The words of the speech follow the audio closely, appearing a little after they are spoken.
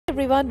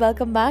Everyone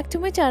welcome back to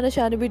my channel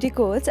Shanu beauty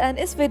course and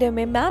इस video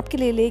में मैं आपके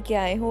लिए लेके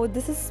आई हूँ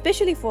this is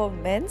specially for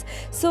mains.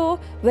 So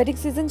wedding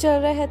season चल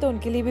रहा है तो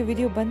उनके लिए भी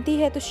वीडियो बनती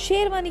है, तो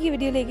शेरवानी की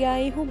वीडियो लेके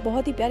आई हूँ।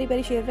 बहुत ही प्यारी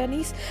प्यारी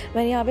शेरवानीस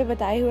मैंने यहाँ पे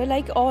बताए हुए,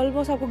 लाइक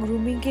ऑलमोस्ट आपको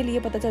ग्रूमिंग के लिए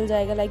पता चल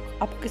जाएगा, लाइक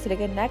आपको किस तरह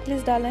का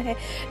नेकलेस डालना है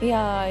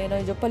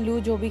या जो पल्लू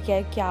जो भी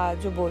क्या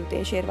जो बोलते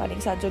हैं शेरवानी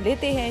के साथ जो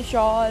लेते हैं,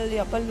 शॉल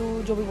या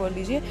पल्लू जो भी बोल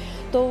लीजिए,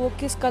 तो वो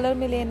किस कलर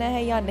में लेना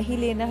है या नहीं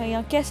लेना है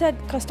या कैसा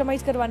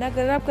कस्टमाइज़ करवाना है।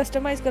 अगर आप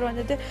कस्टमाइज़ करवाना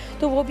चाहते हैं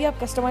तो वो भी आप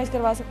कस्टमाइज़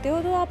करवा सकते हो,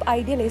 तो आप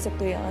आइडिया ले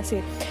सकते हो यहाँ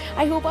से।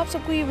 आई होप आप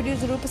सबको ये वीडियो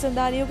ज़रूर पसंद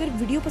आ रही हो। अगर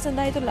वीडियो पसंद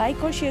आए तो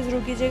लाइक और शेयर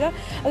ज़रूर कीजिएगा।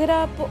 अगर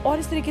आप और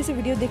इस तरीके से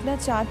वीडियो देखना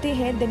चाहते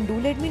हैं then do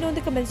let me know in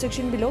the comment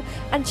section below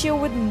and share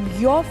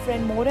with your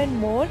friend more and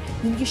more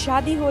जिनकी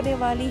शादी होने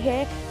वाली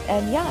है।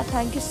 एंड या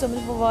thank you so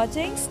much for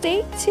watching,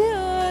 stay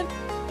tuned.